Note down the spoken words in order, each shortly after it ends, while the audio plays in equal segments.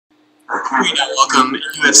We now welcome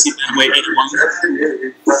UFC Bantamweight 81.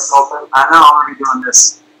 I know, I'm already doing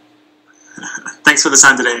this. Thanks for the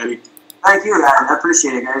time today, Eddie. Thank you, guys. I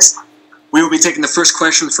appreciate it, guys. We will be taking the first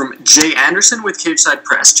question from Jay Anderson with Cageside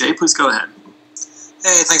Press. Jay, please go ahead.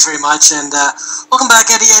 Hey, thanks very much, and welcome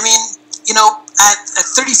back, Eddie. I mean, you know, at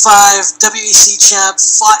 35, WEC champ,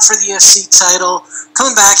 fought for the UFC title,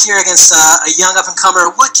 coming back here against a young up-and-comer.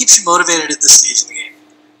 What keeps you motivated at this stage in the game?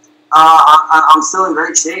 I'm still in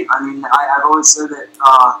great shape. I mean, I've always said that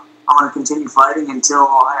I want to continue fighting until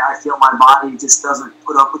I feel my body just doesn't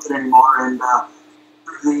put up with it anymore. And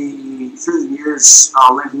through the years,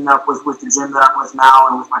 linking up with the gym that I'm with now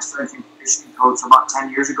and with my strength and conditioning coach about 10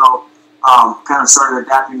 years ago, kind of started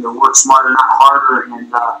adapting to work smarter, not harder, and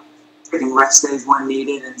taking rest days when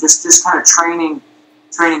needed, and just kind of training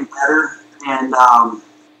better and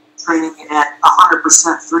training at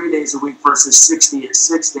 100% 3 days a week versus 60 at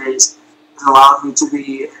 6 days has allowed me to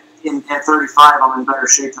be at 35. I'm in better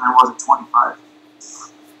shape than I was at 25.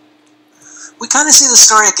 We kind of see the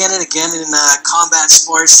story again and again in combat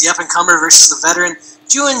sports, the up-and-comer versus the veteran.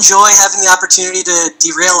 Do you enjoy having the opportunity to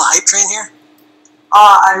derail a hype train here?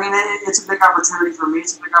 I mean, it's a big opportunity for me.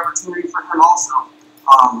 It's a big opportunity for him also.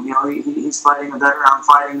 You know, he's fighting a veteran. I'm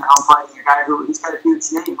fighting a guy who he's got a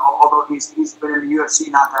huge name. Although he's been in the UFC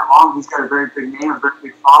not that long, he's got a very big name, a very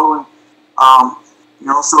big following. You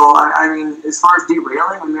know, so I mean, as far as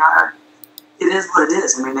derailing, I mean, it is what it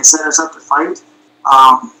is. I mean, they set us up to fight.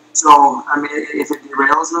 So I mean, if it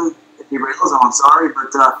derails them, it derails them. I'm sorry,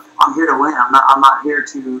 but I'm here to win. I'm not here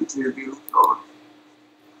to be looked over.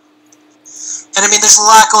 And I mean, there's a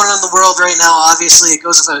lot going on in the world right now. Obviously, it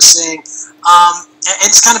goes without saying. And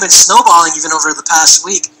it's kind of been snowballing even over the past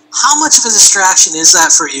week. How much of a distraction is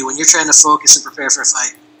that for you when you're trying to focus and prepare for a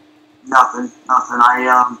fight? Nothing.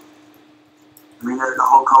 I mean, the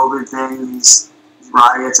whole COVID thing, these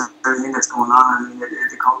riots and everything that's going on, I mean,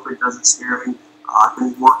 the COVID doesn't scare me. I've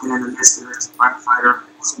been working in the midst of it as a firefighter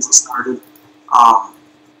since it started.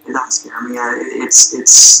 It doesn't scare me.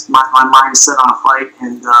 It's my mind's set on a fight,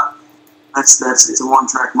 and it's a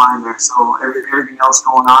one-track mind there. So everything else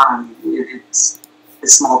going on, it's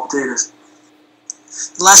small potatoes.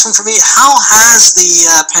 The last one for me, how has the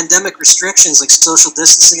pandemic restrictions like social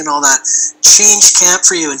distancing and all that changed camp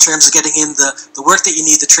for you in terms of getting in the work that you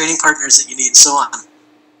need, the training partners that you need, and so on?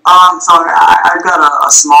 So I've got a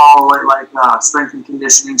small strength and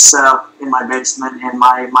conditioning setup in my basement, and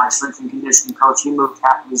my strength and conditioning coach, he moved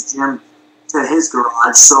half of his gym to his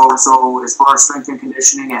garage. So as far as strength and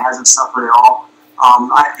conditioning, it hasn't suffered at all.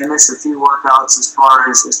 I missed a few workouts as far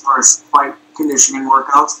as fight conditioning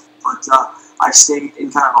workouts, but I stayed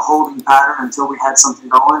in kind of a holding pattern until we had something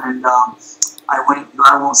going, and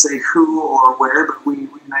I won't say who or where, but we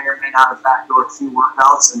may or may not have backdoored a few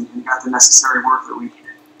workouts and got the necessary work that we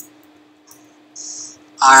needed.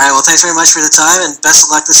 All right, well, thanks very much for the time, and best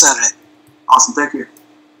of luck this Saturday. Awesome, thank you.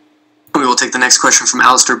 We will take the next question from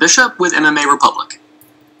Alistair Bishop with MMA Republic.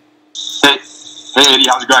 Hey Eddie,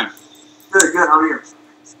 how's it going? Good, how are you?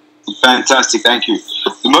 Fantastic, thank you.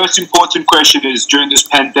 The most important question is, during this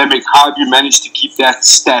pandemic, how have you managed to keep that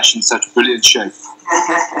stash in such brilliant shape?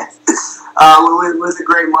 With a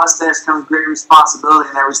great mustache comes great responsibility,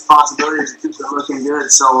 and that responsibility is to keep it looking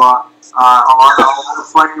good. So a lot of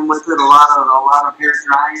fighting with it, a lot of hair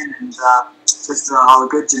drying, and just all the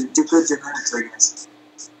good genetics, I guess.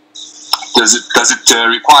 Does it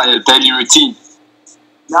require a daily routine?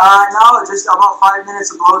 No, just about 5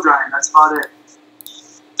 minutes of blow drying. That's about it.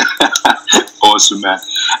 Awesome, man.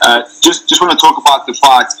 Just want to talk about the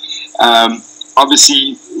fight.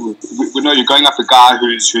 Obviously, we know you're going up a guy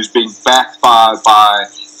who's being backed by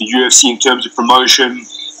the UFC in terms of promotion.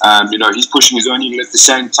 You know, he's pushing his own even at the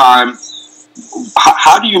same time.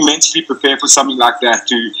 How do you mentally prepare for something like that?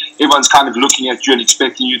 Everyone's kind of looking at you and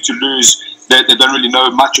expecting you to lose. They don't really know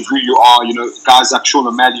much of who you are. You know, guys like Sean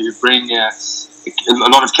O'Malley who bring a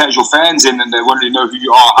lot of casual fans in, and they won't really know who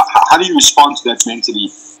you are. How do you respond to that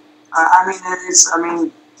mentally? I mean, how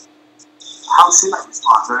should I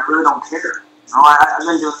respond to it? I really don't care. You know, I've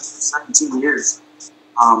been doing this for 17 years.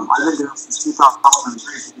 I've been doing this since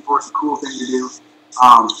 2003. Before it's a cool thing to do.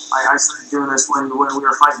 I started doing this when we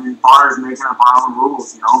were fighting in bars, making up our own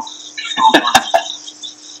rules. You know, so,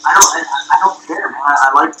 I don't care, man.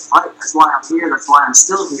 I like to fight. That's why I'm here. That's why I'm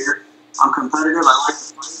still here. I'm competitive. I like to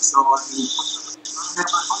fight. So I mean,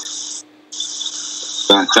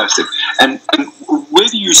 fantastic. And where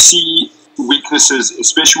do you see weaknesses,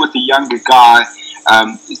 especially with the younger guy?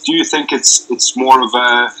 Do you think it's more of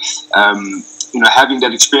a having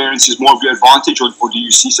that experience is more of your advantage, or do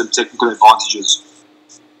you see some technical advantages?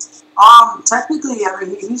 Technically, I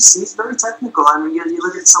mean, he's very technical. I mean, you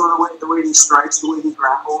look at some of the way he strikes, the way he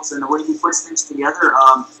grapples, and the way he puts things together.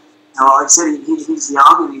 Like I said, he's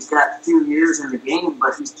young and he's got a few years in the game,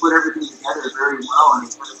 but he's put everything together very well, and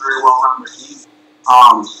he's got a very well-rounded game.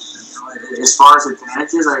 As far as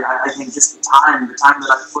advantages, I think just the time that I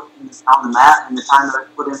put in on the mat, and the time that I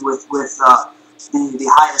put in with the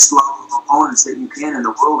highest level of opponents that you can in the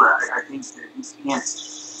world, I think that you can't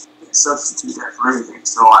substitute that for anything.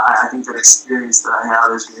 So I think that experience that I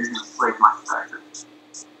have is going to play my factor.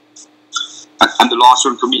 And the last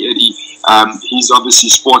one for me, Eddie, he's obviously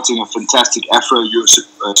sporting a fantastic afro. You're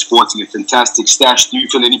sporting a fantastic stash. Do you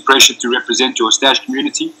feel any pressure to represent your stash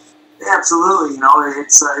community? Yeah, absolutely.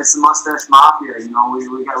 It's the mustache mafia. We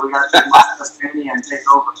got the mustache penny and take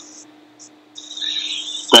over.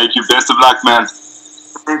 Thank you. Best of luck, man.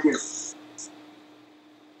 Thank you.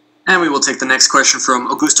 And we will take the next question from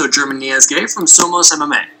Augusto Germaniez-Gay from Somos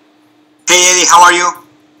MMA. Hey Eddie, how are you?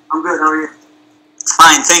 I'm good. How are you?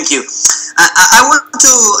 Fine, thank you.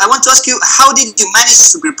 I want to ask you, how did you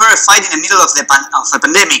manage to prepare a fight in the middle of a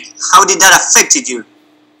pandemic? How did that affect you?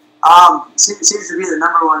 Seems to be the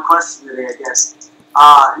number one question today, I guess.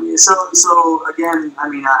 So again, I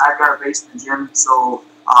mean, I've got a basement gym, so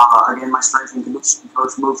again, my strength and conditioning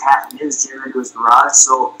coach moved half of his gym into his garage,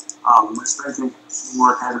 so my strength and conditioning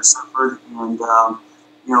work hasn't suffered, and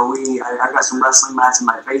I got some wrestling mats in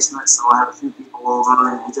my basement, so I have a few people over,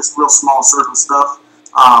 and just real small circle stuff.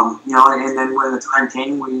 And then when the time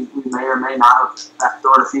came, we may or may not have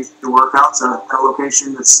backdoored a few workouts at a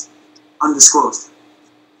location that's undisclosed.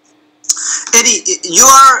 Eddie, you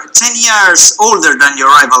are 10 years older than your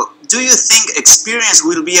rival. Do you think experience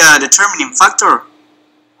will be a determining factor?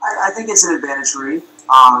 I think it's an advantage for me.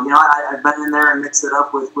 I've been in there and mixed it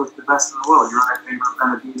up with the best in the world. I've been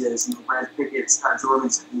Benavidez, Brad Pickett, Scott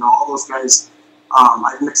Jorgensen, all those guys.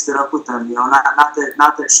 I've mixed it up with them. Not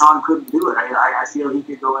that Sean couldn't do it. I feel he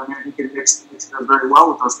could go in there, he could mix it up very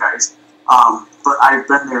well with those guys. But I've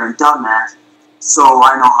been there and done that, so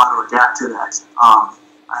I know how to adapt to that.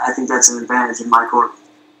 I think that's an advantage in my court.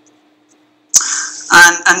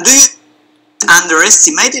 And do you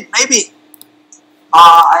underestimate it, maybe?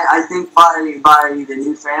 I think by the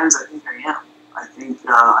new fans, I think I am. I think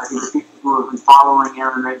the people who have been following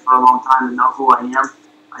MMA for a long time and know who I am,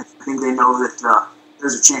 I think they know that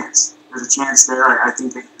there's a chance. There's a chance there. I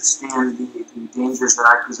think they understand the dangers that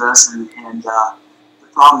I possess and the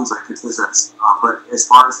problems I could possess. But as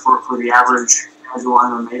far as for the average casual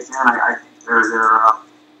MMA fan, I think they're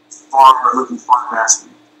looking far past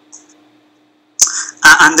me.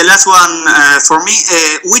 And the last one for me,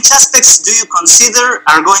 which aspects do you consider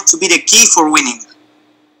are going to be the key for winning?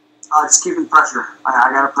 Just keeping pressure.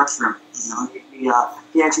 I got to pressure him.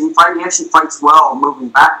 He actually fights well moving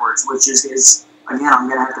backwards, which is again, I'm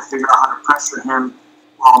going to have to figure out how to pressure him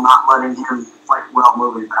while not letting him fight well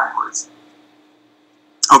moving backwards.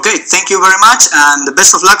 Okay, thank you very much, and the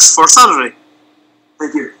best of luck for Saturday.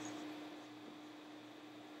 Thank you.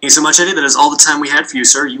 Thank you so much, Eddie. That is all the time we had for you,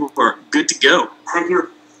 sir. You are good to go. Thank you.